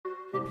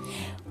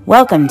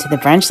Welcome to the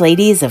Brunch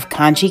Ladies of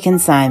Conshy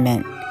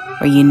Consignment,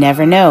 where you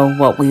never know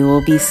what we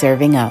will be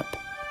serving up.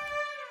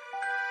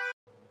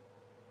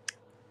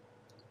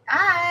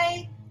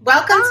 Hi,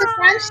 welcome to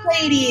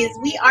Brunch Ladies.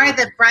 We are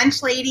the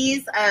Brunch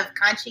Ladies of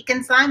Conshy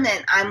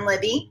Consignment. I'm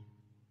Libby.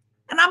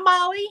 And I'm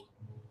Molly.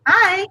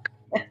 Hi.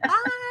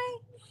 Hi.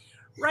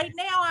 Right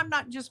now, I'm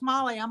not just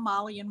Molly. I'm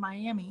Molly in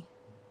Miami.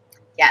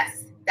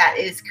 Yes, that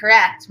is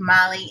correct.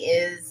 Molly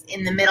is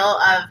in the middle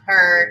of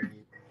her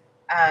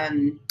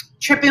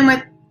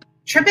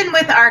tripping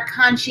with our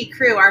Conshy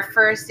crew, our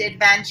first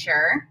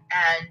adventure.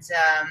 And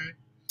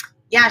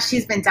yeah,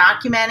 she's been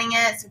documenting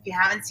it. So if you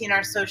haven't seen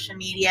our social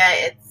media,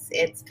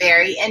 it's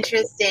very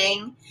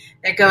interesting.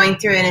 They're going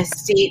through an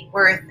estate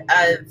worth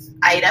of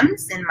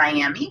items in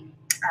Miami,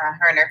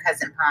 her and her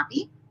cousin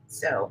Poppy.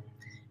 So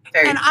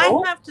very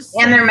cool. I have to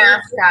say, and their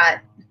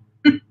mascot.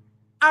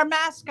 Our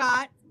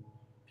mascot,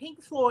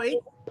 Pink Floyd.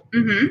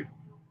 Mm-hmm.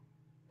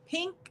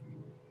 Pink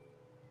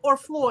or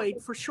Floyd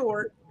for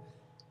short.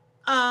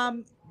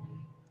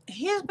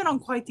 He has been on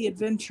quite the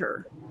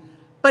adventure,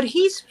 but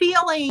he's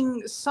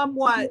feeling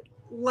somewhat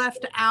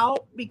left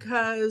out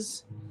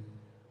because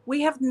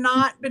we have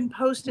not been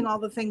posting all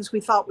the things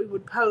we thought we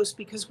would post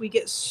because we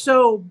get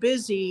so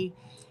busy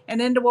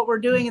and into what we're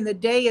doing and the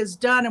day is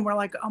done and we're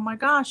like, oh my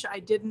gosh, I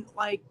didn't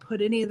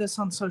put any of this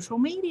on social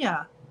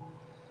media.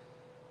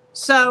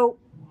 So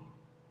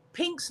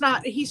Pink's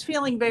he's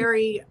feeling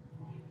very,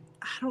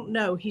 I don't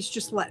know, he's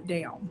just let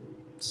down.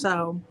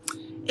 So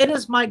it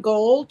is my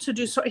goal to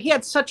do so. He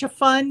had such a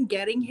fun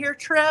getting here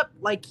trip.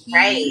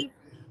 He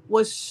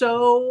was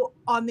so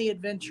on the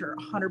adventure,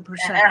 100%.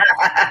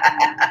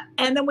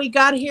 And then we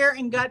got here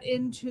and got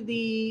into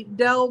the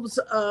delves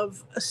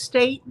of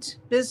estate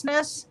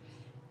business.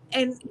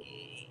 And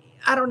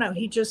I don't know,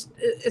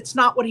 it's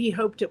not what he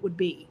hoped it would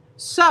be.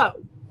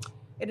 So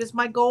it is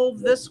my goal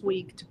this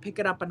week to pick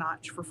it up a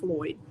notch for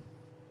Floyd.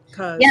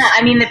 Yeah,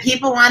 I mean, the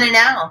people want to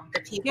know. The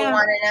people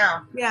want to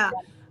know. Yeah.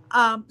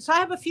 So I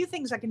have a few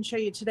things I can show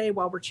you today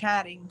while we're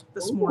chatting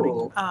this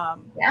morning.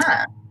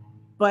 Yeah.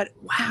 But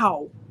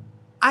wow,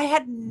 I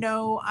had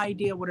no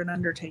idea what an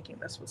undertaking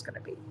this was going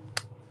to be.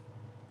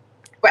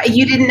 But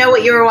you didn't know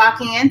what you were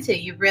walking into.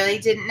 You really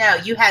didn't know.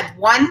 You had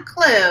one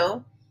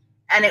clue,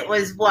 and it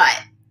was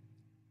what?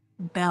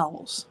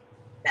 Bells.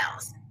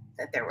 Bells.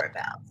 That there were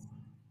bells.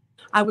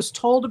 I was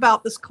told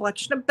about this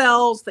collection of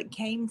bells that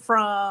came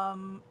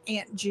from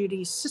Aunt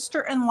Judy's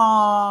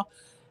sister-in-law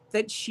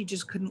that she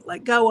just couldn't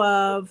let go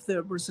of.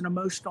 There was an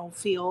emotional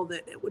feel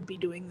that it would be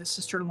doing the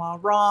sister-in-law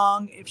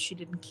wrong if she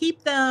didn't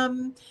keep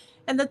them,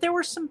 and that there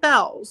were some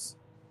bells.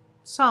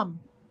 Some.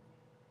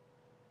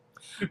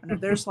 I know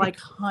there's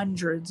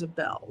hundreds of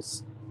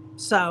bells.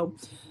 So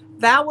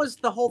that was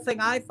the whole thing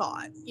I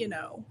thought,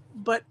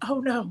 But oh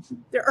no,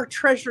 there are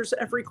treasures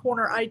every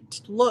corner I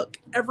look,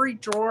 every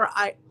drawer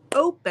I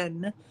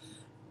open,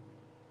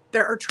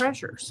 there are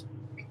treasures.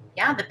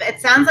 Yeah, it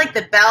sounds like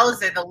the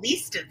bells are the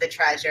least of the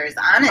treasures,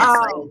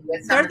 honestly.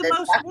 They're the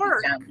most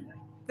work.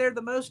 They're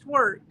the most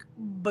work,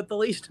 but the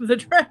least of the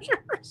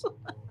treasures.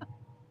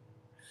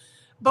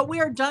 But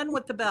we are done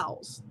with the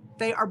bells.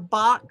 They are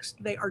boxed.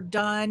 They are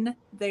done.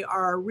 They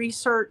are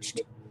researched.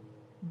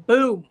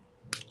 Boom.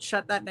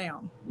 Shut that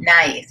down.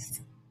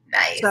 Nice.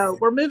 So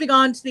we're moving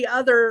on to the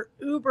other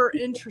uber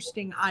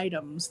interesting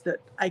items that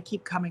I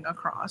keep coming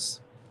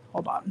across.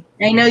 Hold on.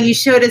 I know you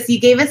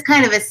gave us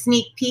kind of a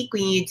sneak peek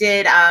when you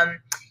did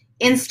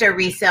Insta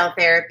resale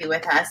therapy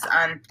with us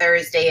on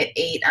Thursday at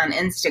 8 on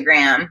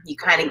Instagram. You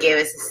kind of gave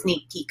us a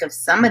sneak peek of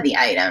some of the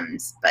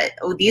items, but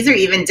these are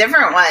even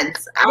different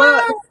ones.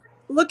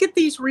 Look at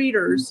these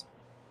readers.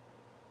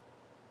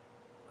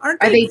 Are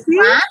they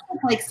flat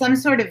with like some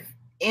sort of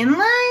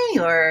inlay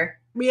or?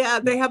 Yeah,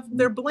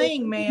 they're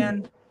bling,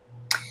 man.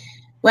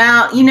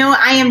 Well,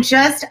 I am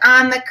just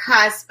on the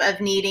cusp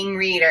of needing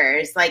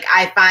readers.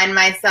 I find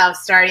myself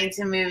starting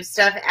to move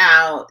stuff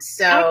out.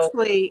 So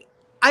actually,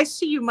 I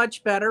see you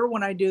much better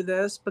when I do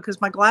this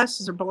because my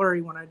glasses are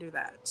blurry when I do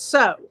that.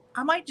 So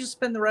I might just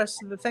spend the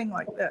rest of the thing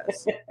like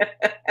this.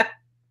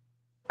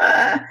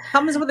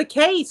 Comes with a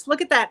case.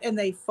 Look at that. And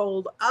they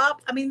fold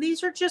up. I mean,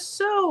 these are just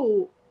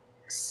so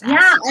sassy.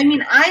 Yeah, I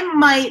mean, I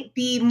might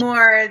be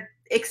more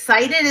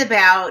excited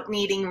about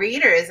needing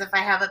readers if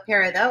I have a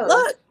pair of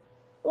those.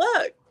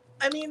 Look,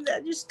 I mean,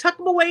 just tuck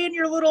them away in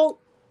your little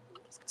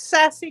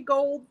sassy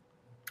gold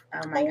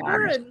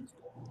holder and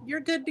you're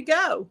good to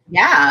go.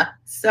 Yeah,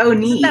 so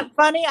neat. Isn't that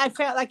funny?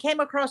 I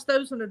came across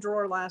those in a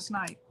drawer last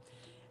night.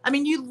 I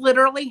mean, you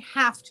literally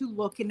have to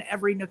look in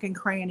every nook and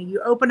cranny.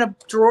 You open a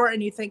drawer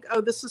and you think, oh,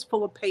 this is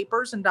full of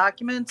papers and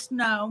documents.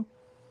 No,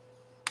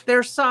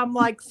 there's some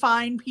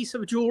fine piece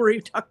of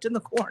jewelry tucked in the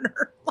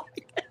corner.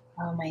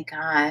 Oh my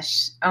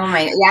gosh. Oh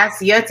my, yeah.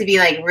 So you have to be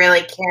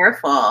really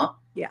careful.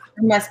 Yeah.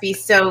 It must be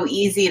so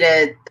easy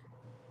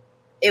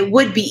it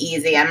would be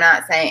easy. I'm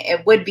not saying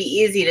it would be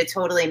easy to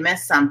totally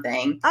miss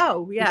something.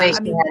 Oh yeah. I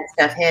mean,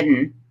 had stuff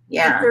hidden.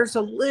 Yeah. If there's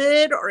a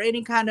lid or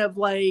any kind of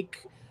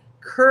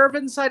curve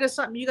inside of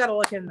something, you got to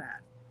look in that.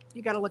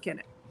 You got to look in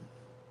it.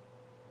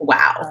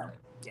 Wow.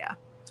 Yeah.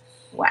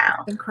 Wow.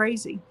 It's been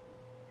crazy.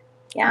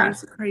 Yeah.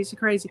 Crazy, crazy,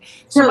 crazy.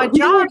 So my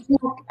job.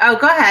 Oh,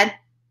 go ahead.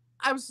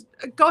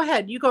 Go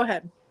ahead. You go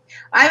ahead.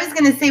 I was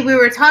going to say, we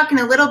were talking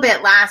a little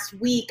bit last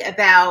week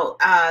about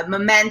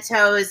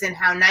mementos and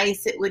how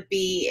nice it would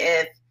be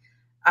if,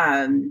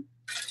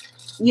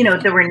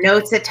 there were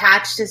notes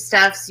attached to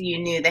stuff so you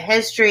knew the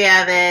history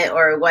of it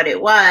or what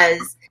it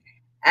was.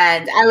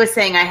 And I was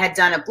saying I had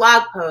done a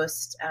blog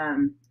post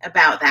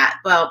about that.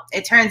 Well,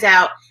 it turns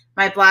out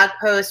my blog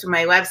post when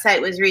my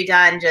website was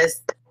redone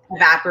just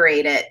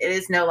evaporated. It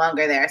is no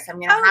longer there. So I'm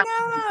going to have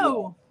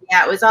to.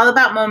 Yeah, it was all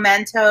about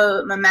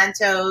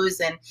mementos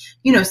and,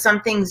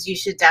 some things you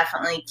should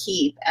definitely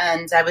keep.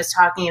 And I was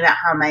talking about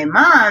how my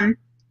mom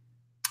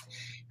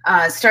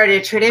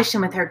started a tradition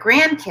with her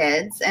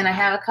grandkids. And I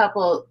have a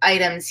couple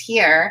items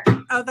here.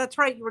 Oh, that's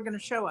right. You were going to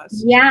show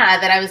us. Yeah,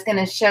 that I was going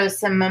to show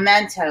some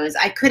mementos.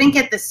 I couldn't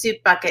get the soup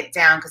bucket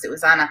down because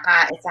it's on a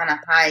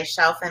high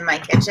shelf in my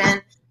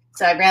kitchen.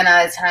 So I ran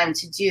out of time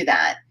to do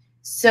that.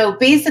 So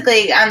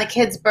basically on the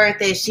kids'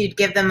 birthday, she'd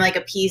give them like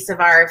a piece of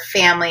our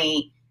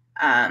family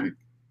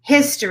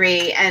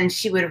history, and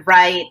she would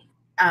write,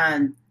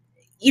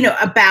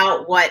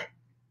 about what,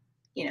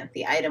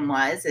 the item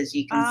was, as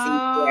you can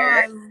see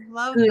here,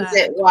 whose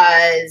it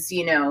was,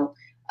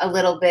 a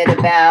little bit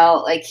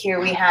about, like here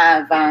we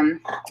have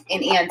an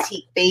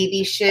antique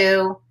baby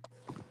shoe.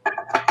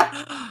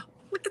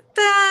 Look at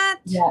that.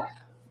 Yeah.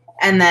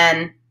 And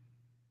then,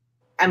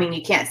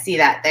 you can't see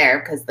that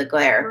there because the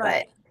glare,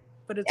 right.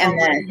 But it's and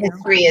then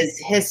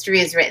history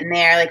is written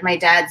there. Like my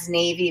dad's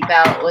Navy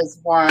belt was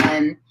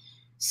one.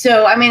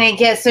 So, I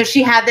guess, so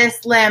she had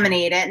this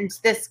laminated, and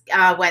this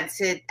went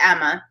to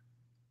Emma.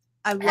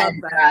 I love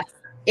that.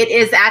 It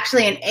is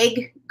actually an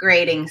egg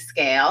grading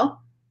scale.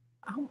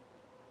 Oh.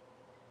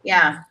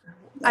 Yeah.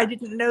 I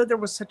didn't know there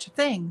was such a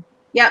thing.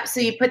 Yep.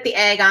 So you put the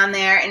egg on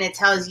there, and it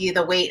tells you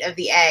the weight of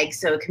the egg.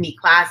 So it can be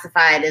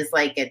classified as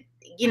like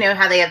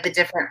how they have the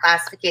different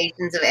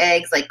classifications of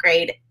eggs, like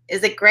grade.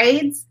 Is it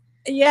grades?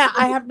 Yeah,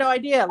 I have no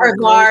idea. Or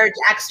large,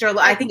 extra.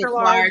 I think it's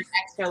large,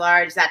 extra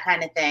large, that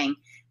kind of thing.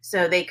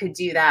 So they could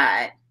do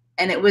that.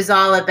 And it was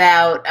all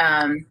about,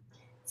 it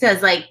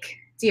says like,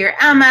 Dear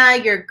Emma,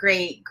 your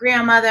great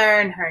grandmother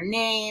and her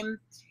name.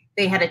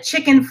 They had a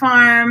chicken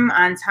farm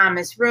on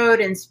Thomas Road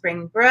in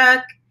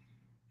Springbrook.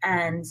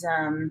 And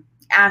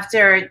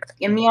after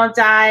Emil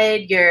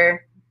died,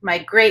 my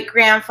great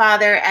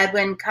grandfather,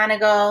 Edwin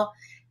Conigal,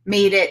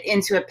 made it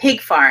into a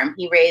pig farm.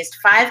 He raised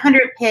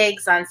 500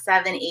 pigs on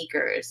 7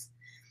 acres.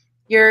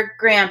 Your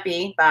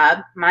grampy, Bob,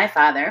 my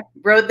father,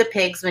 rode the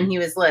pigs when he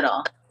was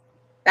little.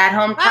 That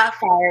home caught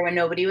fire when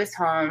nobody was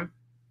home,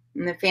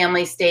 and the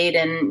family stayed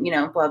in,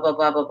 blah, blah,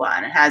 blah, blah, blah,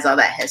 and it has all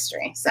that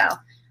history. So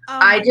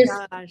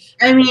gosh.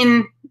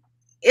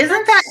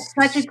 Isn't that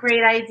such a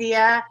great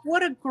idea?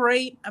 What a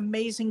great,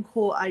 amazing,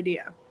 cool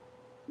idea.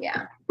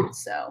 Yeah.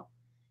 So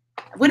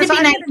would it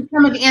be nice if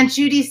some of Aunt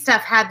Judy's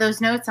stuff had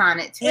those notes on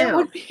it too? It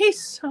would be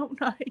so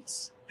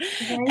nice.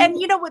 Okay. And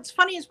what's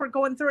funny is we're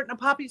going through it, and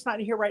Poppy's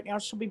not here right now.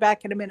 She'll be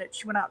back in a minute.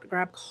 She went out to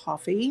grab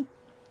coffee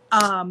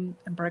and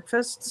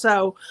breakfast.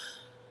 So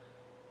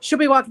she'll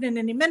be walking in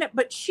any minute,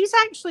 but she's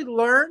actually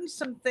learned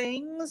some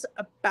things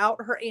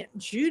about her Aunt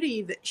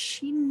Judy that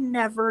she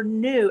never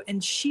knew.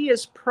 And she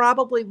is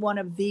probably one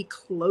of the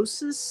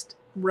closest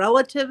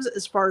relatives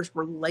as far as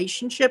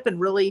relationship and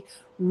really,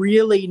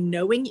 really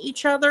knowing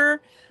each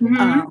other.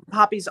 Mm-hmm.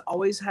 Poppy's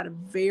always had a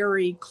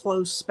very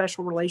close,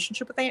 special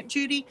relationship with Aunt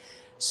Judy.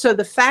 So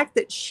the fact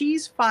that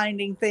she's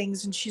finding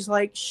things and she's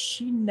like,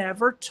 she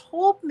never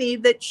told me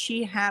that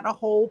she had a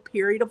whole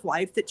period of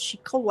life that she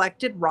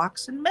collected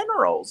rocks and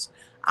minerals.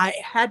 I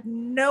had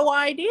no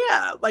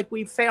idea. Like,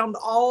 we found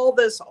all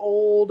this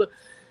old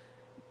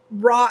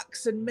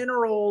rocks and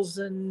minerals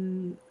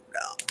and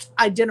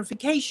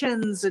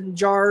identifications and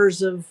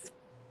jars of,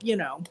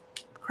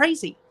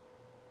 crazy.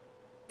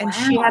 And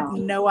wow. She had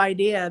no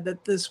idea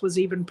that this was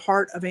even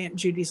part of Aunt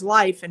Judy's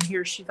life. And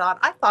here she thought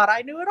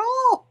I knew it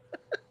all.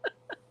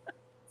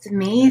 It's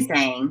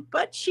amazing.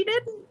 But she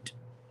didn't.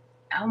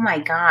 Oh my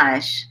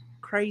gosh.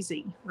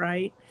 Crazy,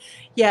 right?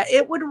 Yeah,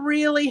 it would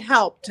really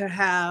help to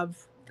have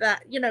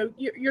that.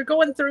 You're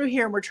going through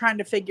here and we're trying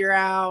to figure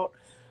out,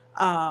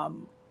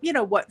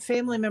 what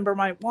family member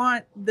might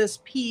want this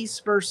piece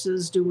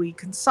versus do we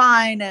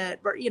consign it?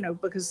 Or,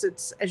 because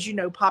it's, as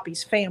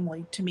Poppy's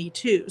family to me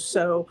too.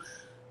 So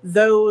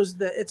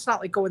it's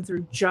not like going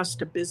through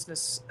just a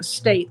business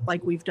estate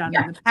like we've done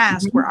in the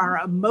past, where our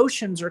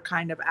emotions are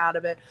kind of out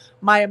of it.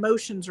 My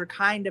emotions are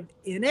kind of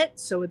in it.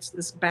 So it's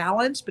this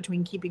balance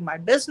between keeping my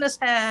business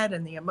head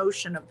and the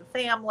emotion of the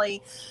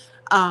family.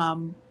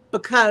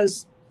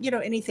 Because,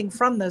 anything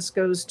from this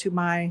goes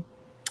to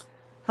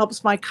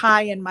helps my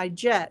Kai and my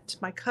Jet,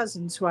 my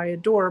cousins who I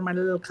adore, my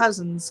little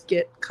cousins,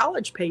 get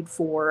college paid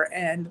for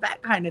and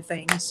that kind of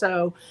thing.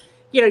 So,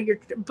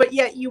 but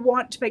yet you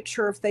want to make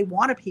sure if they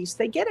want a piece,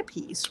 they get a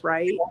piece,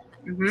 right?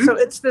 Mm-hmm. So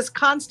it's this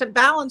constant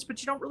balance,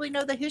 but you don't really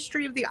know the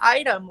history of the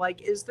item.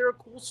 Like, is there a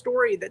cool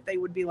story that they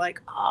would be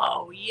like,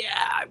 oh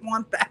yeah, I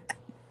want that?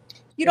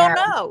 You don't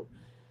know.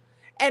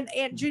 And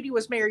Aunt Judy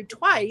was married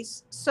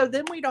twice. So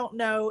then we don't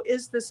know,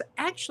 is this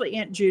actually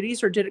Aunt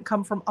Judy's or did it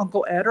come from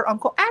Uncle Ed or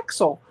Uncle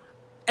Axel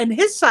and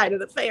his side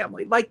of the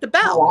family? Like the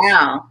Bells.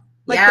 Wow.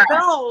 Like Yeah. the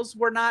Bells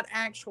were not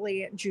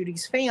actually Aunt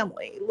Judy's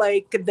family.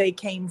 Like they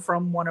came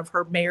from one of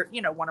her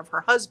one of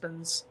her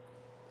husband's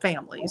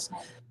families.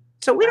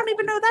 So we don't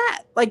even know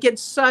that. Like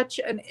it's such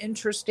an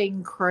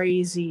interesting,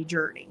 crazy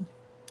journey.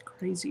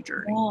 Crazy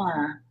journey.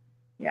 Yeah.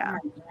 Yeah.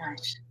 Oh my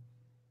gosh.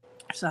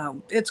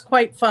 So it's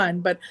quite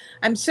fun. But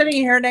I'm sitting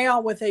here now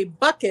with a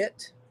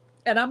bucket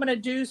and I'm going to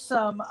do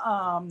some,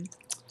 I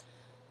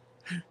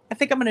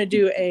think I'm going to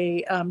do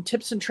a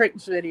tips and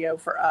tricks video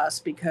for us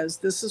because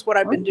this is what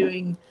I've been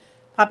doing.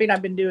 Poppy and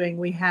I've been doing.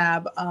 We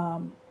have,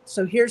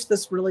 so here's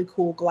this really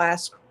cool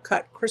glass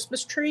cut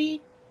Christmas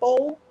tree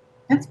bowl.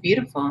 That's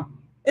beautiful.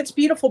 It's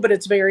beautiful, but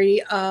it's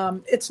very,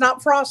 it's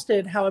not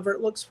frosted. However,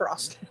 it looks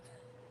frosted.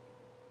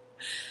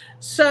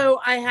 So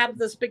I have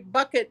this big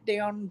bucket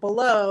down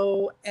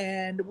below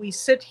and we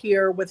sit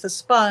here with a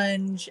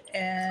sponge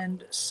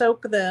and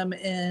soak them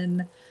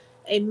in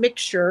a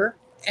mixture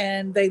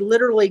and they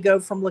literally go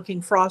from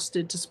looking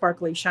frosted to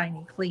sparkly,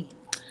 shiny, clean.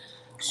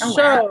 Oh,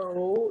 so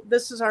wow.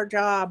 This is our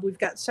job. We've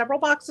got several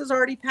boxes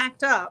already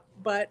packed up,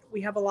 but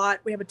we have a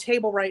lot. We have a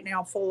table right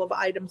now full of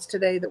items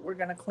today that we're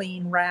going to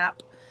clean,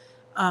 wrap,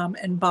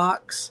 and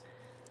box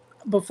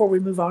before we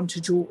move on to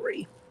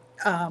jewelry.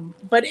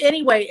 But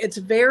anyway, it's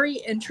very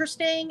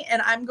interesting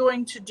and I'm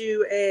going to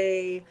do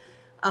a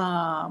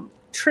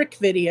trick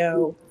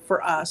video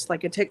for us,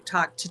 like a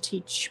TikTok to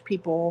teach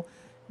people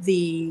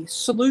the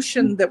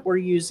solution that we're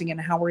using and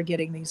how we're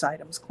getting these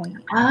items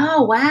clean.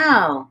 Oh,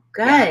 wow.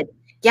 Good.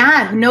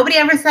 Yeah. Nobody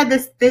ever said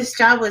this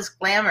job was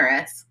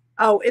glamorous.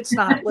 Oh, it's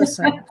not.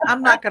 Listen,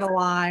 I'm not going to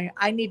lie.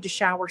 I need to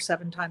shower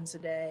 7 times a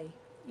day.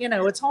 You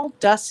know, it's all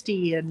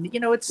dusty and, you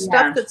know, it's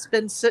stuff that's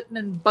been sitting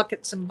in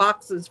buckets and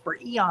boxes for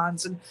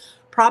eons and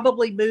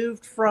probably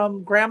moved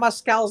from Grandma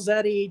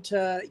Scalzetti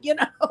to, you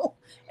know,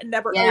 and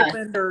never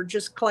opened or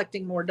just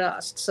collecting more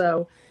dust.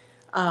 So,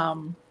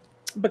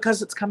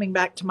 because it's coming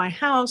back to my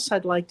house,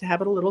 I'd like to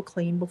have it a little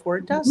clean before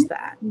it does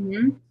that.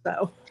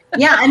 So,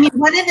 yeah, I mean,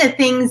 one of the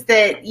things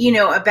that, you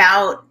know,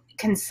 about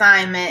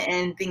consignment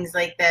and things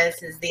like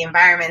this is the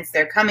environments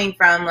they're coming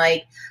from.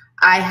 Like,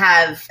 I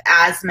have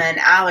asthma and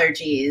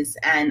allergies,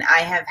 and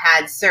I have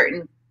had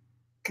certain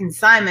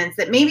consignments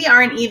that maybe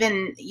aren't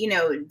even, you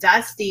know,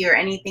 dusty or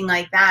anything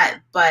like that,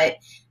 but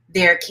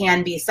there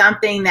can be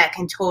something that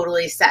can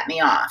totally set me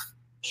off.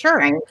 Sure.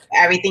 Right?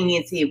 Everything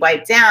needs to be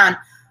wiped down,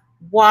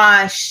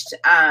 washed.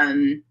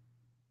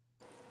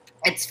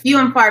 It's few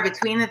and far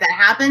between that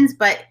happens,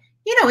 but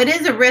you know, it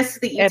is a risk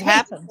that you take,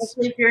 happens,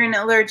 especially if you're an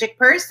allergic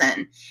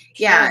person.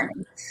 Sure. Yeah.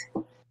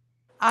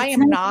 I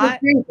am not.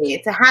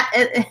 It's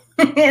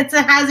it's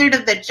a hazard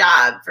of the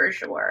job for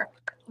sure.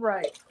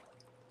 Right.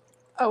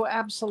 Oh,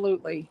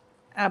 absolutely.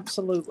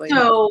 Absolutely.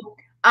 So,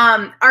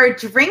 our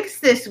drinks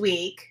this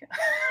week.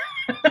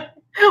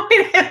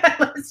 We have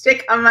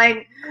lipstick on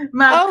my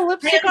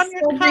lipstick on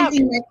your cup.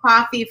 Drinking my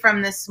coffee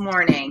from this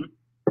morning.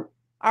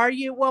 Are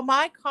you? Well,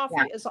 my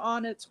coffee is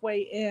on its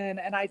way in,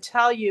 and I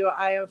tell you,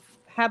 I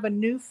have a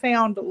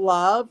newfound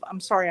love. I'm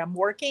sorry, I'm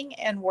working.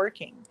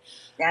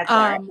 That's all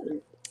right.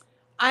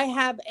 I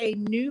have a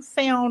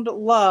newfound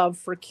love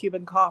for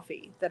Cuban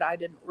coffee that I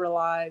didn't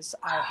realize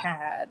I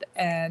had.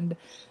 And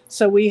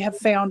so we have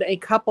found a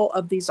couple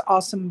of these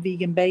awesome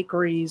vegan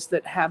bakeries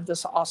that have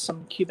this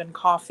awesome Cuban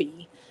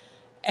coffee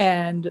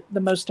and the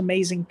most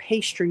amazing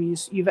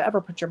pastries you've ever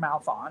put your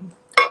mouth on.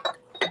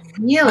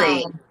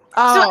 Really? So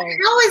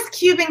how is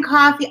Cuban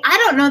coffee? I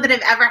don't know that I've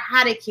ever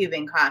had a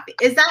Cuban coffee.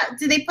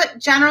 Do they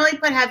generally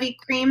put heavy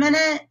cream in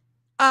it?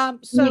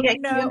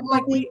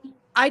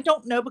 I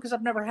don't know because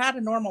I've never had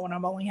a normal one.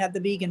 I've only had the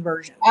vegan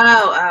version.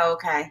 Oh,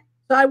 okay.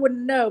 So I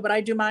wouldn't know, but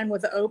I do mine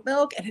with oat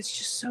milk and it's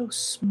just so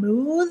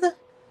smooth.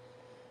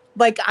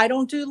 Like I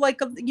don't do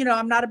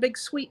I'm not a big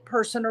sweet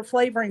person or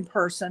flavoring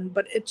person,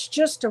 but it's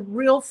just a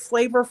real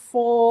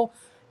flavorful,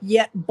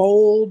 yet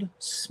bold,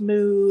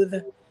 smooth.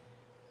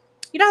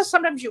 You know how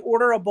sometimes you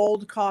order a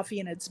bold coffee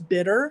and it's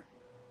bitter?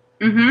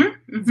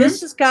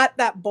 This has got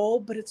that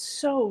bold, but it's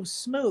so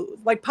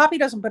smooth. Like Poppy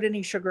doesn't put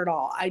any sugar at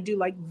all. I do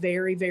like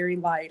very, very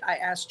light. I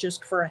ask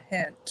just for a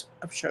hint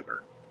of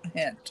sugar. A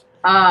hint.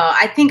 Oh,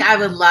 I think I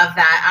would love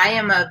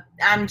that.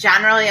 I'm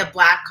generally a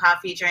black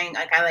coffee drink.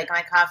 Like I like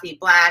my coffee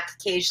black.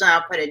 Occasionally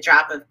I'll put a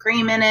drop of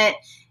cream in it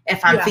if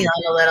I'm feeling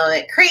a little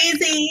bit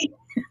crazy.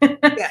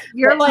 Yeah,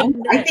 you're like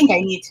I think I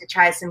need to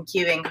try some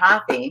Cuban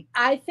coffee.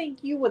 I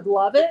think you would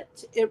love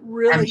it. It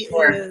really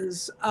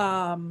is.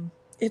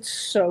 It's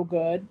so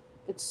good.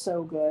 It's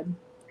so good.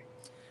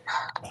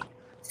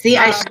 See,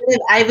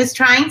 I was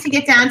trying to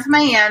get down to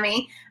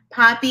Miami,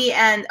 Poppy,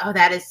 and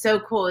that is so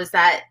cool.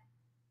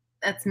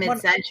 That's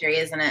mid-century,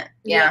 isn't it?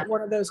 Yeah.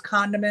 One of those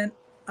condiment.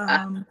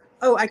 I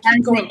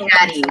keep going.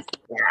 Caddies.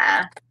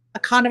 Yeah. A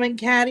condiment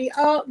caddy.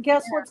 Oh,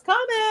 guess what's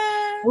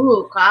coming?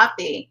 Ooh,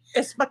 coffee.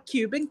 It's my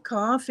Cuban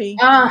coffee.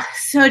 Oh,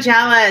 so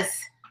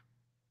jealous.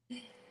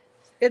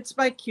 It's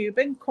my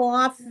Cuban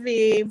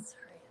coffee.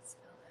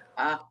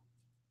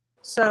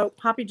 So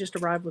Poppy just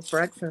arrived with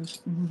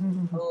breakfast.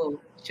 Oh,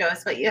 show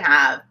us what you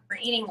have. We're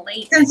eating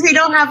late. Since we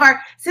don't have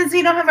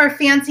our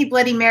fancy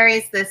Bloody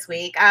Marys this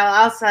week,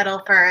 I'll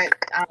settle for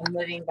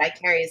living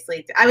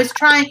vicariously. I was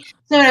trying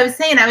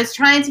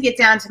to get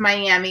down to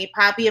Miami.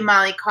 Poppy and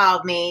Molly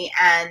called me,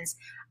 and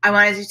I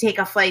wanted to take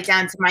a flight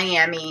down to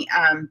Miami,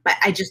 but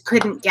I just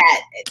couldn't get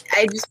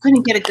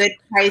a good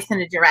price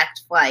in a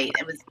direct flight.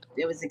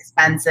 It was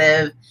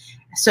expensive.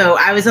 So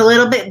I was a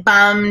little bit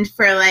bummed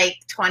for like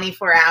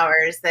 24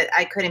 hours that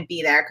I couldn't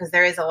be there, because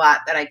there is a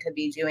lot that I could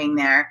be doing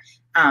there,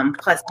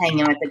 plus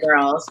hanging with the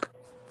girls.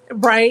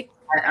 Right.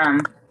 But,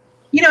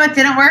 it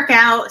didn't work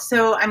out,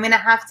 so I'm going to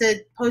have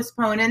to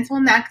postpone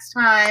until next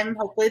time.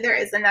 Hopefully there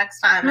is a next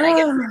time and I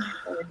get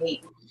to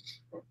date.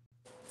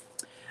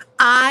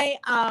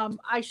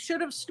 I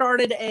should have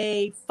started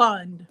a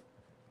fund,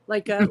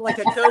 like a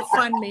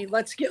GoFundMe.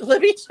 Let's get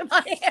Libby to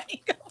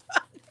Miami.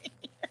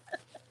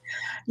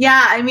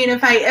 Yeah, I mean,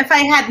 if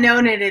I had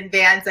known in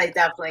advance, I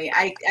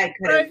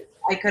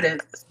could have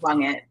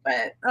swung it,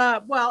 but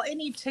well,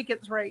 any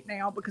tickets right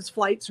now, because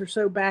flights are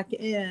so back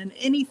in,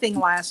 anything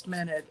last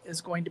minute is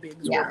going to be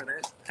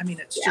exorbitant. Yeah. I mean,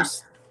 it's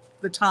just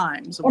the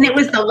times. And it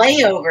was the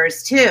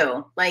layovers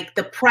too, like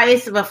the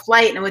price of a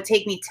flight, and it would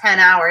take me 10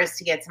 hours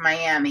to get to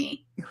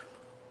Miami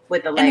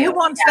with the layover. And who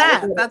wants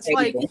that? That's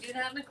like, do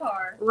that in a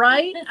car,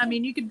 right? I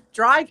mean, you could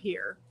drive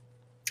here.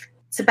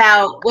 It's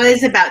about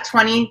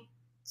 20,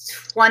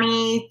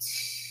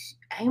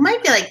 it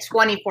might be like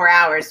 24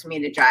 hours for me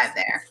to drive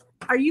there.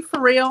 Are you for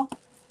real?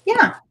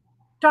 Yeah.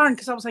 Darn,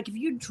 because I was like, if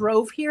you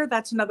drove here,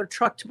 that's another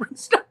truck to bring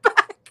stuff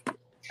back.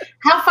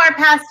 How far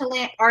past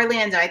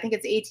Orlando? I think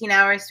it's 18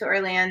 hours to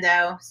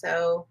Orlando.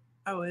 So.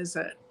 Oh, is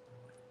it?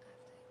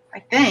 I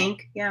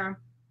think, yeah.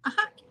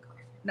 Uh-huh.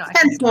 No,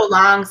 it's been so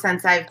long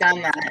since I've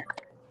done that.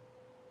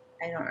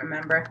 I don't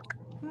remember.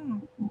 I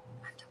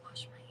have to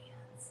wash my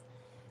hands.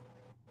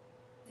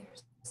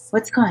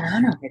 What's going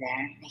on over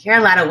there? I hear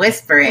a lot of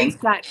whispering.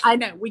 I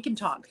know. We can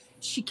talk.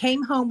 She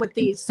came home with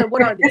these. So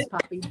what are these,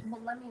 Poppy? Well,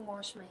 let me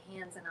wash my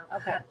hands and I'll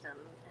cut them,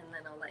 and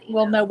then I'll let you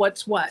We'll know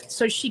what's what.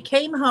 So she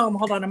came home.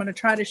 Hold on. I'm going to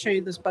try to show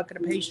you this bucket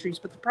of pastries.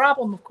 But the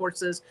problem, of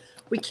course, is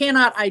we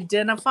cannot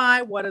identify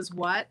what is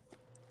what.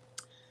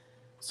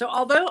 So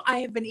although I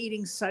have been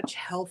eating such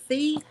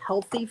healthy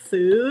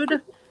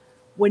food,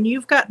 when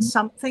you've got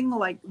something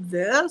like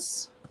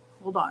this,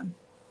 hold on.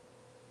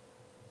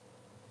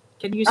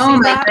 Can you see that? Oh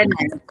my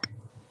goodness.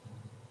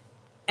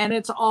 And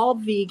it's all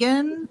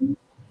vegan.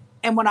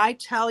 And when I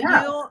tell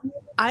you,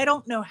 I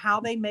don't know how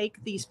they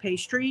make these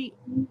pastry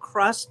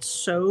crusts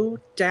so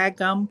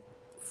daggum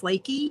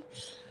flaky,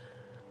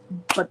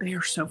 but they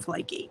are so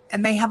flaky.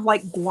 And they have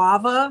like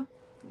guava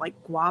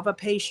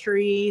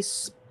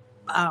pastries,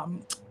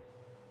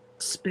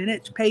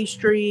 spinach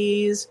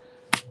pastries.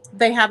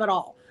 They have it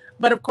all.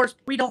 But of course,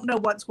 we don't know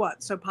what's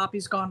what. So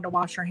Poppy's gone to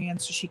wash her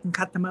hands so she can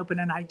cut them open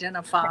and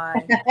identify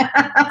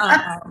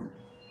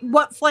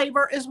what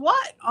flavor is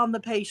what on the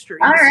pastries.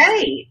 All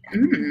right.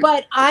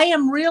 But I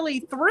am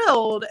really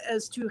thrilled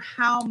as to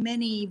how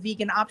many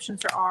vegan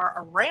options there are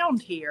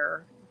around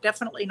here.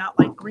 Definitely not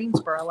like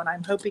Greensboro. And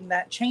I'm hoping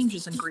that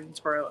changes in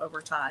Greensboro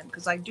over time,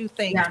 because I do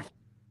think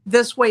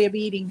this way of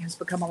eating has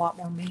become a lot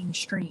more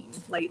mainstream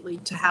lately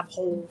to have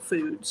whole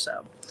food.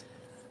 So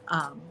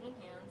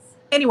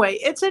anyway,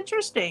 it's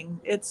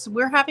interesting.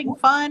 We're having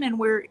fun and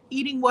we're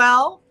eating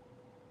well.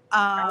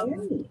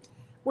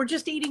 We're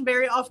just eating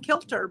very off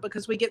kilter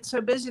because we get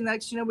so busy.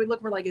 Next, we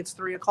look, we're like, it's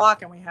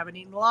 3:00 and we haven't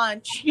eaten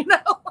lunch,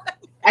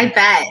 I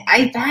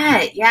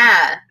bet.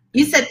 Yeah.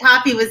 You said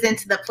Poppy was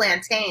into the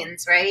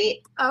plantains, right?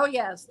 Oh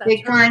yes.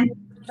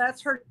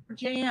 That's her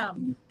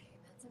jam.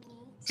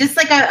 Just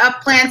like a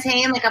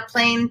plantain, like a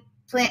plain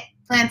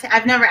plantain.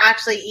 I've never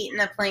actually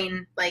eaten a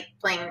plain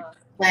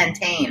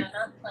plantain. No,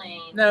 not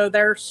plain. No,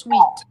 they're sweet.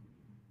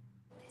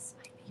 This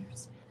might be your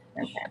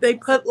spinach. Okay. They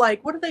put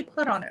what do they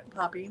put on it,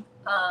 Poppy?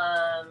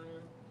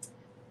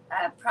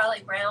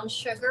 Probably brown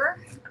sugar.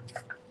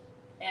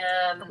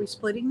 Are we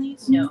splitting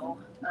these? No.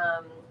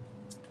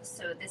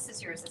 So this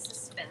is yours. This is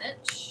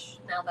spinach.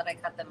 Now that I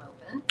cut them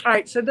open. All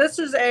right. So this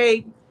is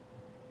I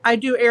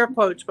do air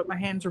quotes, but my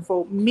hands are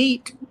full.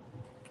 Meat.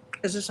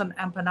 Is this an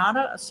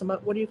empanada?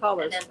 What do you call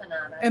this? An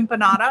empanada.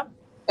 Empanada.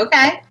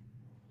 Okay.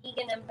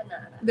 Vegan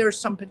empanada. There's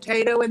some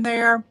potato in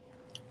there.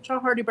 It's a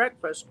hearty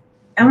breakfast.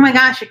 Oh my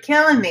gosh, you're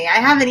killing me. I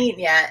haven't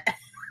eaten yet.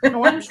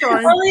 No, I'm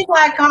sorry. Only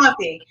black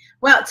coffee.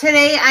 Well,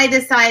 today I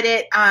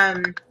decided,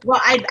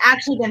 I'd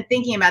actually been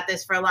thinking about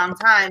this for a long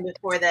time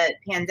before the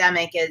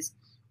pandemic, is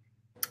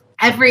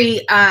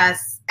every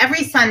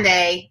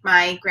Sunday,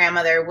 my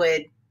grandmother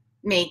would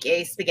make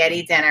a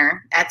spaghetti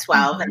dinner at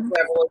 12 and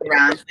whoever was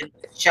around would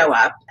show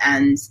up,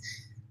 and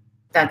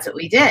that's what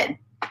we did.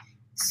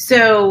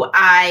 So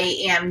I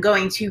am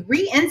going to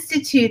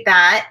reinstitute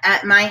that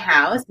at my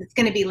house. It's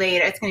going to be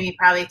later. It's going to be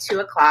probably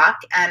 2:00,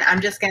 and I'm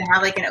just going to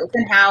have like an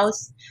open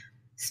house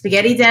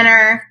spaghetti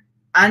dinner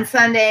on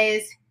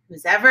Sundays.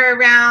 Who's ever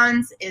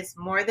around is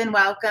more than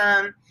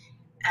welcome.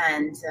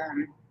 And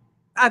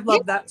I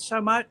love that so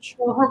much.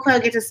 Well, hopefully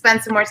I'll get to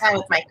spend some more time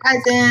with my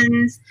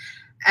cousins.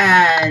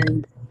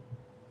 and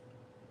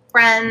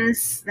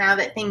friends now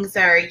that things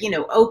are,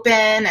 open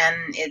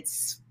and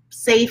it's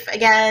safe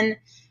again.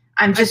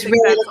 I'm just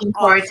really looking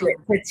forward to it.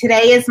 So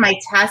today is my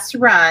test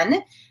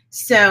run.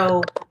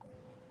 So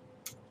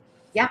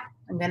yeah,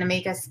 I'm going to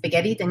make a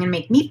spaghetti. I'm going to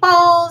make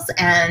meatballs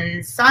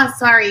and sauce.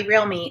 Sorry,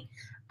 real meat.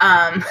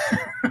 Meatballs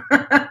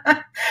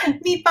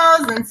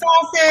and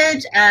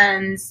sausage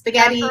and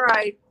spaghetti. That's all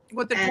right.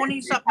 With the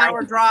 20-something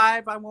hour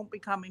drive, I won't be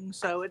coming,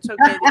 so it's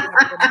okay that you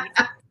have to meat.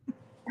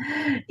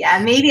 Yeah,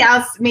 maybe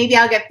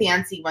I'll get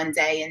fancy one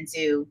day and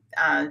do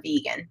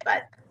vegan,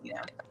 but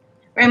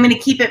I'm going to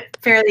keep it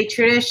fairly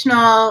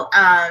traditional,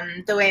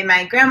 the way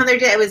my grandmother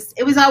did.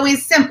 It was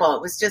always simple.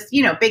 It was just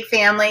big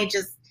family,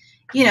 just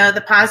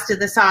the pasta,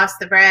 the sauce,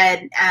 the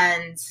bread,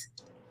 and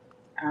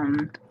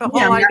the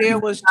whole idea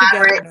was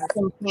togetherness.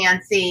 Nothing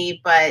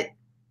fancy, but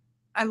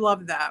I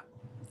love that.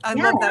 I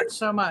love that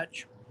so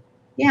much.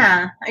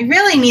 Yeah, I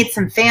really need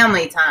some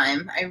family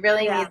time. So,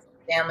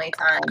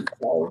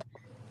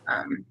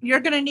 you're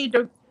going to need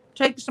to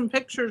take some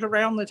pictures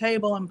around the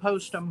table and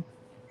post them.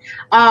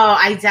 Oh,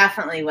 I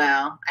definitely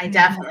will.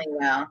 Definitely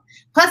will.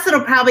 Plus,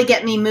 it'll probably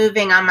get me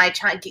moving on my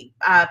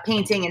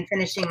painting and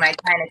finishing my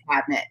china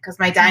cabinet, because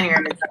my dining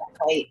room is not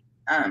quite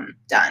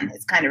done.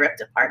 It's kind of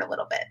ripped apart a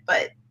little bit,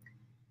 but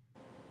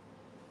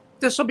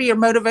this will be your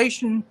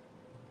motivation.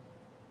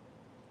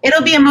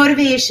 It'll be a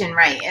motivation,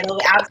 right? It'll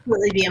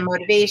absolutely be a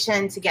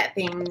motivation to get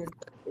things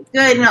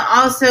good. And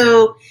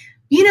also,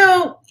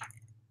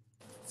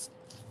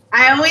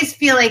 I always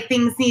feel like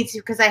things need to,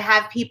 because I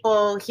have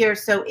people here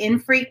so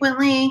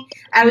infrequently,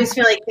 I always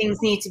feel like things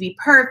need to be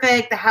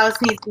perfect. The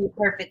house needs to be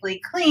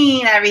perfectly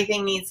clean.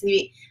 Everything needs to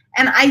be.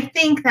 And I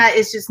think that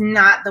is just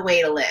not the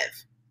way to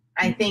live.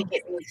 I think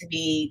it needs to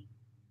be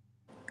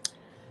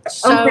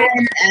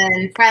open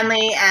and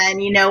friendly.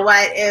 And you know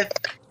what? If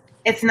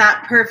it's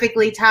not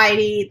perfectly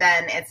tidy,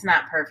 then it's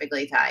not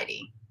perfectly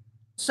tidy.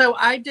 So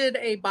I did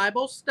a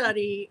Bible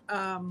study,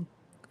 and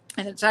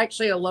it's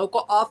actually a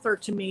local author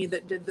to me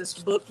that did this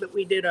book that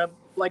we did a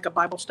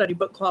Bible study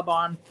book club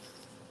on.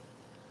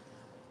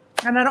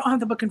 And I don't have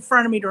the book in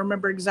front of me to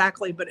remember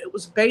exactly, but it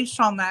was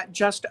based on that,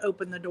 just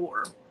open the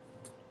door.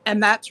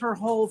 And that's her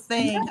whole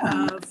thing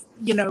of,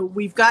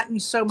 we've gotten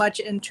so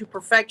much into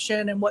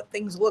perfection and what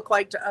things look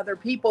like to other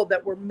people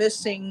that we're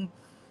missing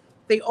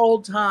the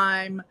old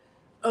time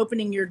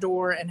opening your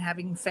door and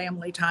having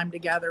family time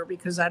together,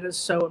 because that is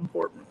so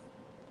important.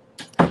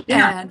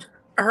 Yeah. And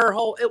her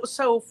whole, it was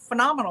so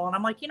phenomenal. And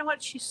I'm like, you know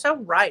what? She's so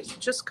right.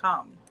 Just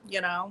come,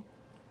 Yeah.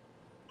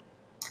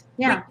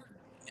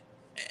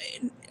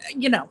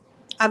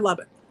 I love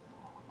it.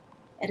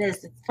 It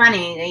is. It's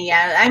funny.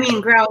 Yeah. I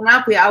mean, growing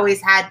up, we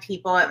always had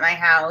people at my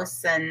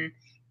house, and,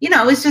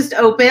 it was just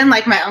open.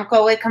 Like my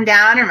uncle would come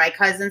down, or my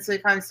cousins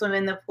would come swim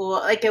in the pool.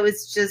 Like, it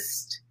was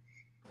just,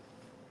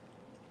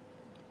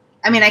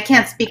 I mean, I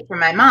can't speak for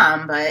my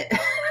mom, but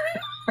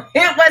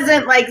it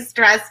wasn't like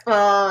stressful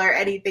or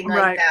anything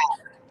like that.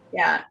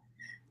 Yeah.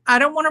 I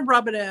don't want to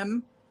rub it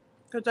in,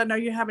 because I know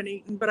you haven't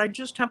eaten, but I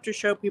just have to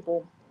show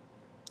people,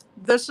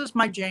 this is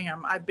my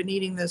jam. I've been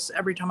eating this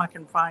every time I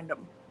can find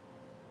them.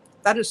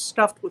 That is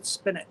stuffed with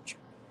spinach.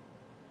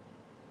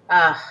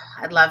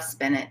 I love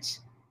spinach.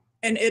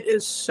 And it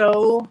is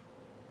so,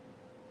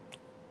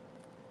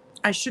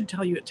 I should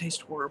tell you it tastes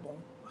horrible.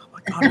 Oh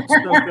my God, it's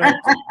so good.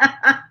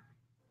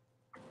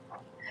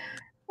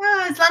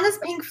 Oh, as long as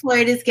Pink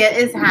Floyd is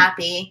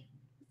happy,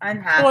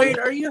 I'm happy. Floyd,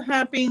 are you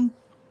happy?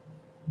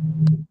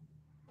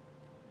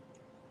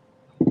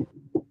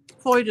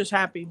 Floyd is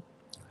happy.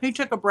 He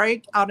took a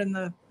break out in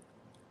the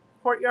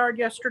courtyard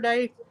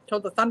yesterday till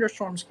the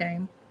thunderstorms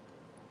came.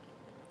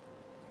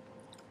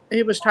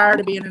 He was tired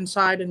of being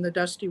inside in the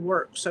dusty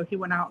work, so he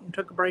went out and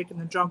took a break in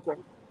the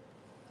jungle.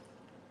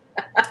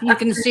 You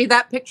can see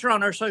that picture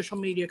on our social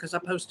media, because I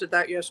posted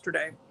that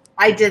yesterday.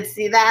 I did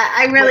see that.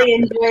 I really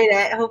enjoyed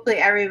it. Hopefully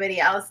everybody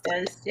else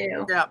does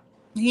too. Yeah.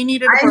 He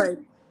needed a break.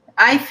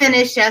 I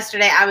finished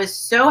yesterday. I was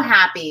so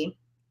happy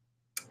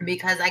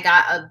because I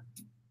got a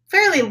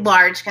fairly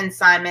large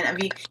consignment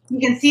of, you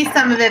can see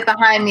some of it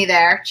behind me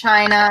there,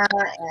 china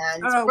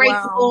and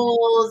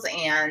breakables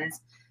and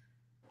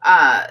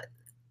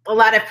a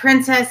lot of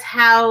Princess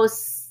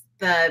House,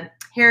 the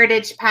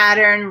heritage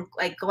pattern,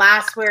 like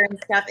glassware and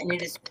stuff. And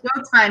it is so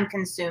time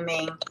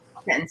consuming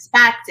to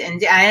inspect.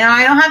 And I know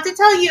I don't have to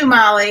tell you,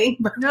 Molly.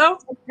 No,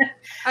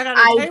 I got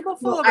a table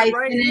full of it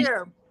right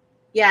here.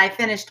 Yeah, I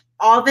finished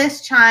all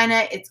this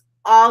china. It's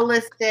all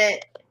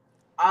listed.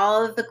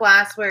 All of the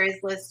glassware is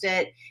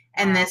listed.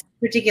 And this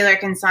particular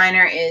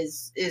consigner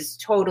is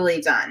totally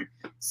done.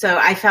 So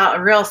I felt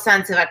a real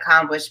sense of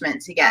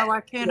accomplishment to get. Oh,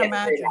 I can't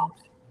imagine.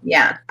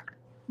 Yeah.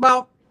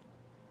 Well,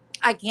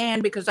 I can,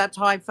 because that's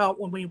how I felt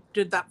when we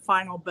did that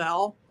final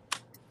bell.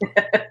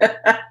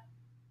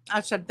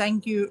 I said,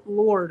 thank you,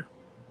 Lord,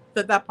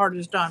 that part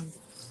is done.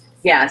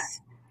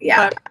 Yes.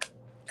 Yeah. But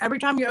every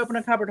time you open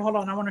a cupboard, hold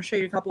on, I want to show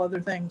you a couple other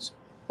things.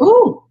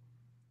 Ooh.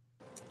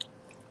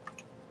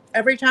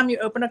 Every time you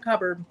open a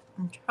cupboard,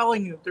 I'm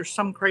telling you, there's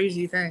some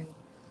crazy thing.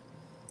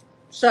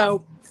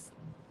 So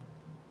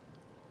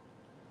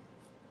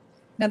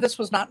Now, this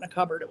was not in a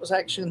cupboard. It was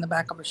actually in the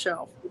back of a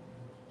shelf.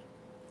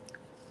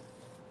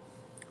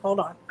 Hold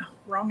on.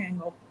 Wrong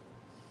angle.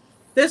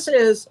 This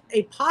is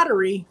a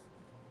pottery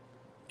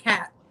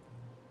cat.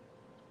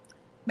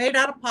 Made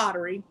out of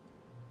pottery.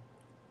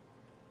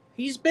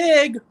 He's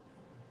big.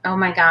 Oh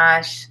my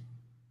gosh.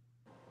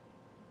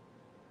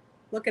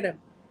 Look at him.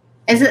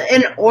 Is it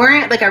an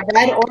orange, like a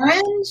red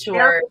orange,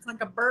 Yeah, or? it's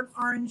like a burnt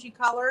orangey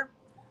color.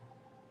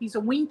 He's a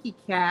winky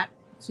cat.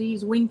 See,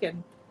 he's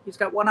winking. He's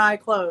got one eye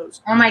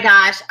closed. Oh my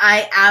gosh,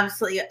 I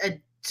absolutely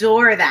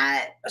adore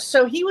that.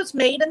 So he was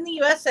made in the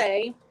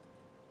USA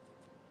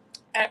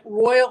at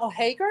Royal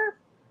Hager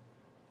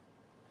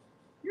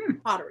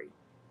Pottery.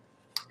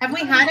 Have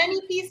we had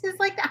any pieces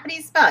like that? How do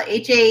you spell it?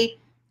 H-A?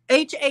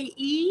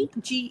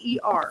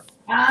 Haeger.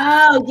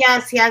 Oh,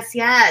 yes, yes,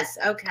 yes.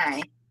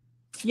 Okay.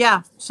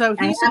 Yeah, so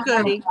he's a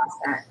goodie.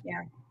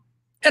 Yeah.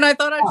 And I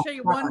thought I'd show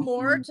you one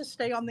more to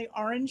stay on the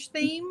orange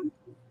theme.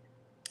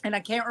 And I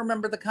can't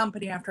remember the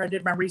company after I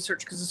did my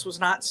research because this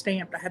was not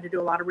stamped. I had to do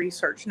a lot of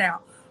research.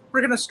 Now,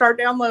 we're going to start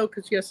down low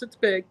because, yes, it's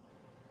big.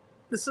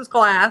 This is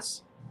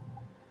glass.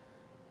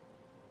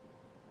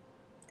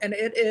 And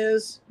it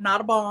is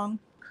not a bong.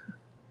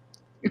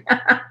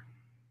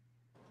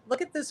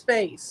 Look at this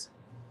vase.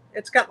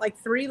 It's got like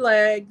 3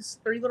 legs,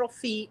 3 little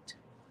feet,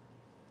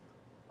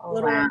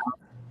 little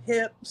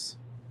hips.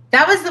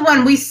 That was the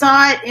one we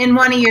saw it in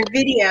one of your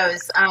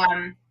videos.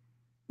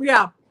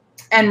 Yeah.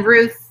 And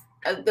Ruth,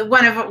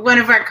 one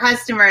of our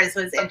customers,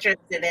 was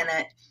interested in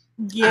it.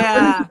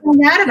 Yeah. What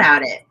did you find out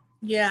about it?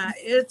 Yeah,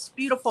 it's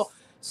beautiful.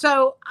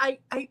 So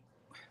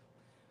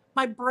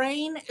my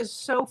brain is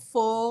so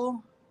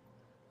full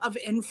of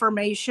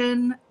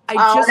information.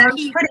 I'm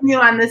putting you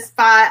on the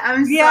spot.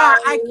 I'm sorry.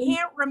 I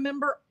can't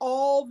remember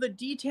all the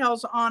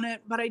details on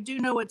it, but I do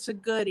know it's a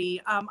goodie.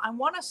 I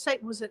want to say,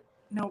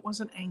 no, it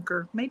wasn't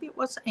Anchor. Maybe it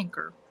was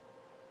Anchor.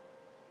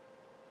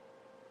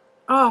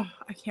 Oh,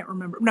 I can't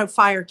remember. No,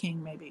 Fire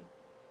King, maybe.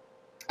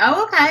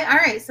 Oh, okay. All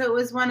right. So it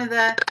was one of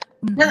the,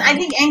 I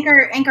think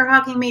Anchor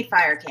Hawking made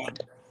Fire King.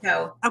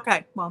 So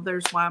okay. Well,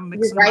 there's why I'm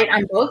mixing right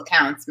on both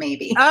counts,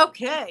 maybe.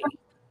 Okay.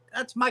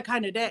 That's my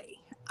kind of day.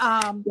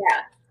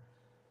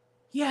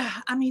 Yeah,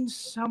 I mean,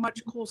 so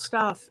much cool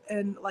stuff.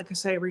 And like I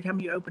say, every time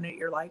you open it,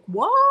 you're like,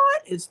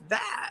 what is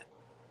that?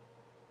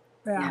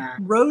 Yeah.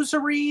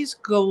 Rosaries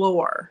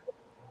galore.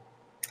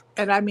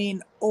 And I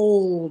mean,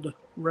 old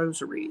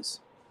rosaries.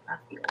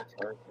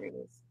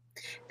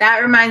 That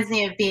reminds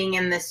me of being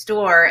in the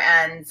store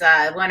and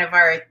one of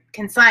our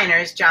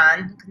consigners,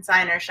 John,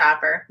 consigner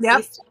shopper,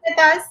 he's with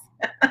us.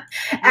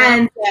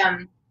 And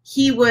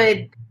he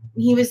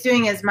was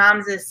doing his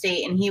mom's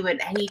estate, and he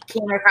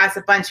came across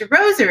a bunch of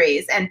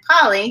rosaries. And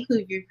Polly, who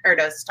you've heard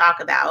us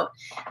talk about,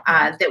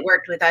 that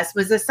worked with us,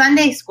 was a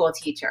Sunday school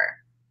teacher.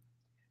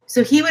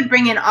 So he would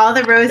bring in all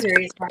the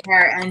rosaries for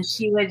her, and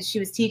she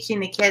was teaching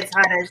the kids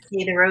how to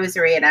say the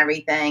rosary and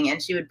everything,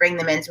 and she would bring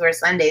them into her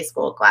Sunday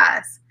school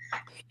class.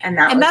 And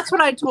that's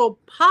what I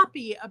told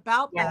Poppy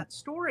about that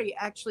story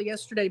actually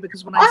yesterday,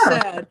 because when I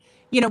said,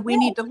 we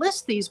need to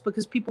list these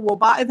because people will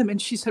buy them, and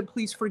she said,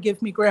 please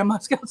forgive me, Grandma.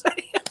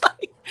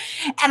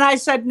 And I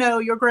said, no,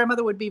 your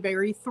grandmother would be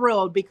very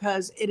thrilled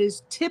because it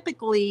is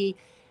typically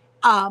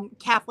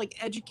Catholic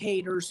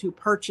educators who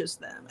purchase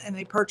them, and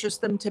they purchase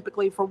them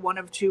typically for one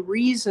of 2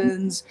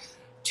 reasons: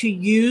 to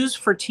use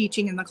for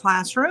teaching in the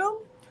classroom,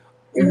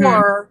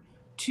 or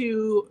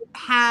to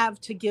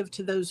give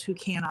to those who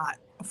cannot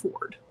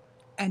afford.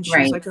 And she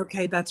was like,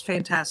 okay, that's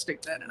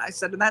fantastic then. And I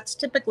said, and that's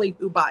typically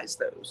who buys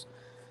those.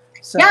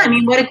 So yeah, I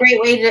mean, what a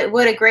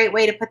great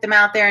way to put them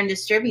out there and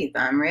distribute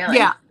them, really.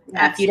 Yeah.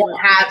 If you don't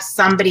have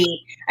somebody,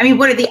 I mean,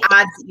 what are the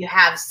odds that you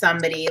have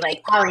somebody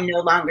like Polly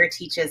no longer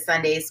teaches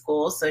Sunday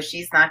school, so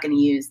she's not going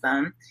to use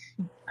them?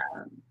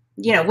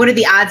 What are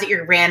the odds that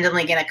you're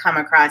randomly going to come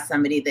across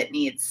somebody that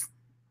needs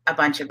a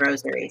bunch of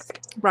rosaries?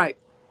 Right.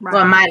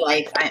 Well, in my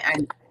life,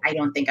 I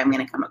don't think I'm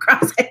going to come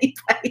across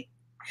anybody,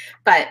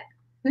 but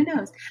who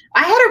knows?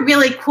 I had a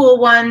really cool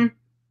one.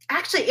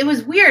 Actually, it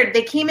was weird.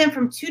 They came in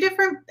from 2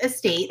 different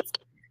estates,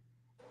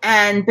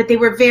 but they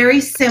were very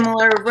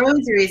similar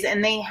rosaries,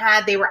 and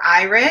they were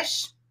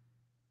Irish,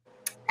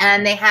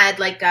 and they had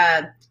like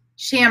a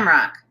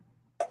shamrock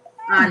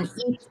on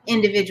each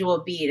individual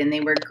bead, and they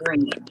were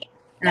green.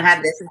 And I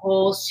had this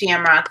whole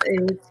shamrock.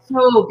 It was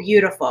so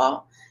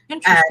beautiful.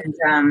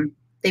 And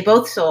they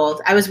both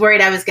sold. I was worried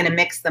I was going to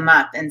mix them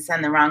up and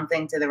send the wrong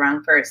thing to the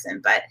wrong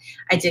person, but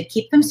I did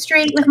keep them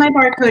straight with my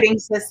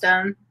barcoding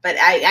system. But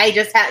I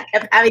just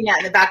kept having that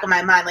in the back of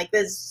my mind, like,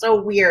 this is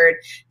so weird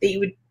that you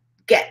would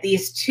get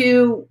these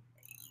 2,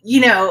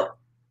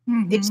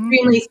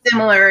 extremely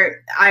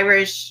similar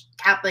Irish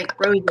Catholic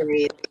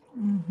rosaries,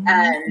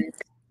 and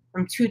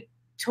from 2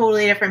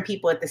 totally different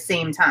people at the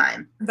same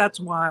time. That's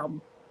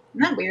wild.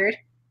 Isn't that weird?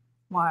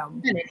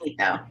 Wild. Kind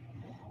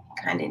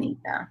of neat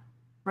though.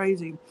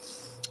 Crazy.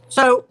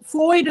 So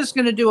Floyd is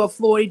going to do a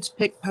Floyd's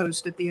Pick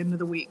post at the end of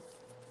the week.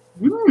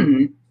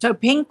 So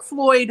Pink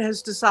Floyd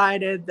has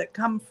decided that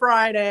come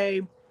Friday,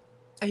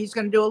 he's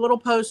going to do a little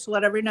post to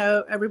let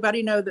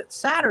everybody know that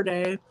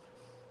Saturday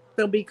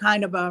there'll be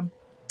kind of a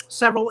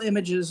several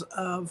images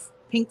of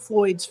Pink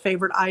Floyd's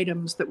favorite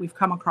items that we've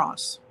come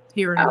across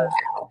here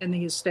in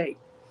the estate.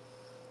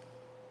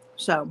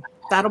 So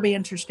that'll be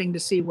interesting to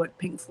see what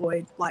Pink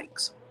Floyd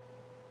likes.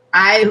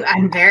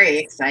 I'm very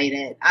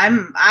excited.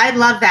 I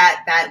love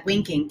that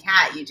winking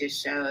cat you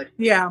just showed.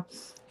 Yeah.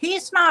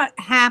 He's not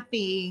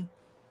happy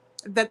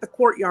that the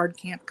courtyard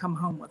can't come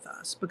home with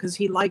us because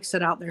he likes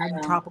it out there in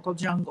the tropical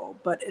jungle,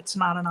 but it's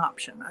not an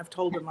option. I've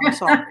told him I'm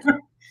sorry.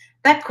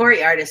 That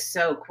courtyard is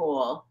so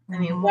cool. I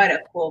mean, what a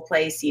cool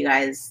place you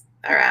guys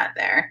are at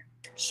there.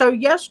 So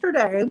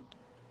yesterday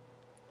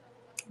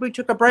we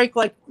took a break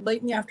like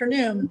late in the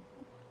afternoon,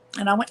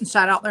 and I went and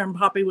sat out there, and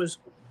Poppy was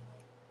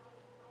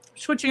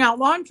switching out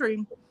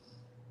laundry,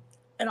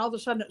 and all of a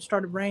sudden it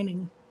started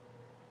raining,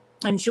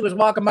 and she was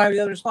walking by the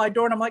other slide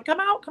door, and I'm like, come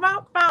out, come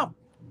out, come out.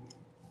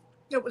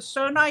 It was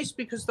so nice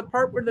because the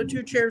part where the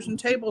 2 chairs and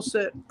tables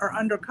sit are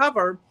under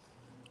cover,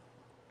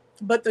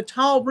 but the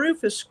tall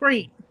roof is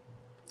screened.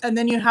 And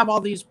then you have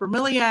all these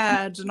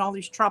bromeliads and all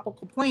these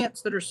tropical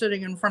plants that are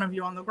sitting in front of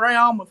you on the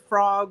ground with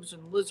frogs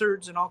and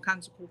lizards and all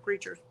kinds of cool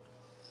creatures.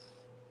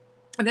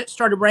 And it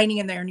started raining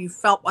in there, and you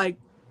felt like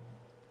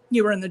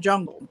you were in the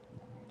jungle.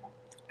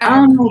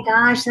 Oh my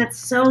gosh, that's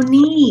so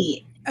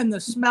neat. And the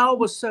smell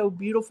was so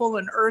beautiful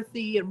and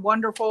earthy and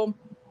wonderful.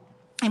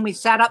 And we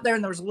sat out there,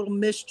 and there was a little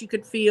mist you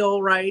could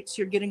feel, right? So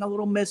you're getting a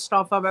little mist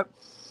off of it.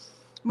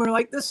 We're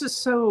like, this is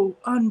so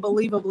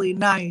unbelievably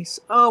nice.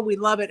 Oh, we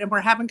love it. And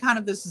we're having kind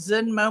of this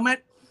zen moment.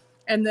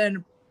 And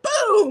then,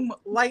 boom,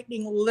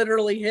 lightning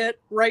literally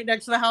hit right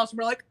next to the house. And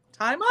we're like,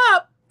 time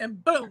up.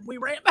 And boom, we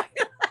ran back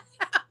in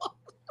the house.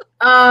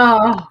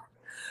 Oh.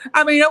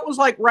 I mean, it was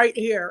like right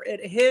here.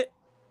 It hit,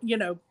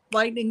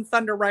 lightning,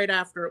 thunder right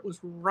after. It was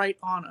right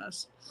on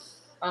us.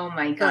 Oh,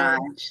 my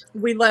gosh.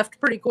 We left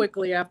pretty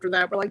quickly after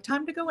that. We're like,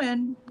 time to go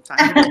in.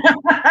 Time to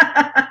go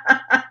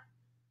in.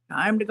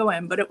 Time to go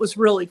in, but it was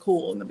really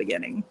cool in the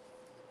beginning.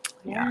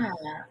 Yeah.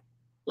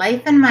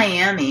 Life in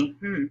Miami.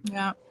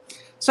 Yeah.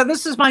 So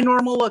this is my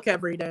normal look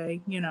every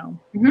day,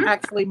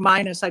 actually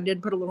minus I did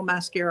put a little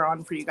mascara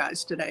on for you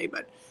guys today,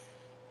 but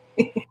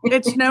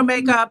it's no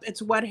makeup.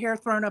 It's wet hair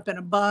thrown up in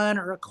a bun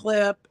or a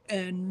clip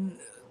and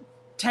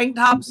tank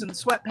tops and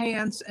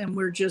sweatpants. And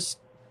we're just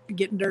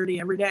getting dirty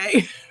every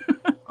day.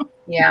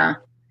 Yeah.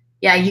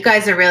 Yeah. You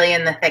guys are really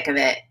in the thick of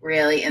it.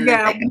 Really in the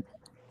thick of it.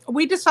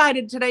 We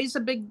decided today's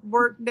a big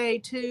work day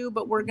too,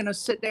 but we're going to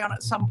sit down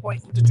at some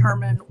point and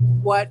determine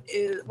we're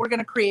going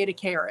to create a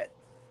carrot.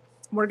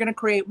 We're going to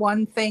create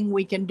one thing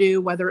we can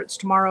do, whether it's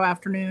tomorrow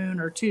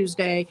afternoon or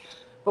Tuesday,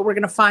 but we're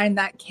going to find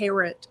that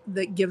carrot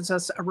that gives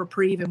us a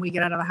reprieve and we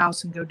get out of the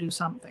house and go do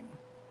something.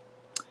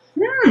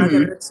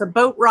 Whether it's a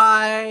boat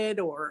ride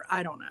or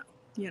I don't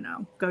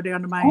know, go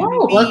down to Miami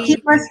Beach. Well,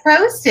 keep us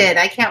posted.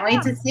 I can't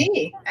wait to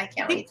see. I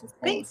can't wait to see.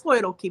 Pink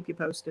Floyd will keep you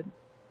posted.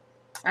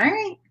 All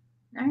right.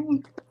 All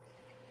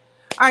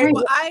right.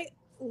 Well, I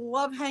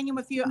love hanging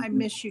with you. I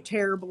miss you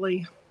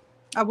terribly.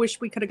 I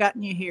wish we could have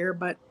gotten you here,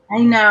 but I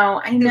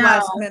know.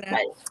 Last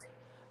minute.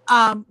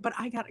 But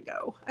I gotta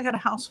go. I got a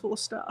house full of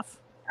stuff.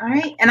 All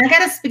right, and I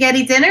got a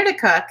spaghetti dinner to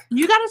cook.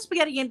 You got a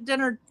spaghetti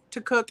dinner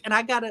to cook, and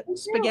I got a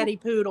spaghetti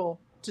poodle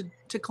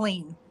to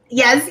clean.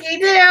 Yes, you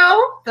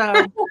do.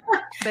 So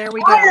there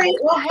we go. All right.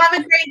 Well, have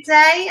a great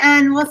day,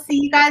 and we'll see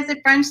you guys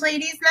at Brunch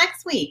Ladies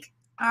next week.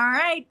 All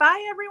right.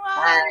 Bye, everyone.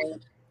 Bye.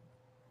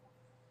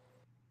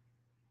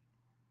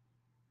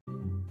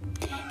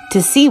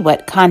 To see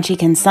what Conshy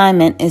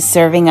Consignment is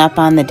serving up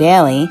on the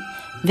daily,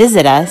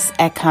 visit us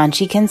at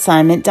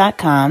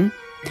conshyconsignment.com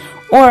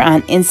or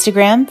on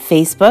Instagram,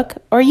 Facebook,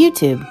 or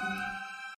YouTube.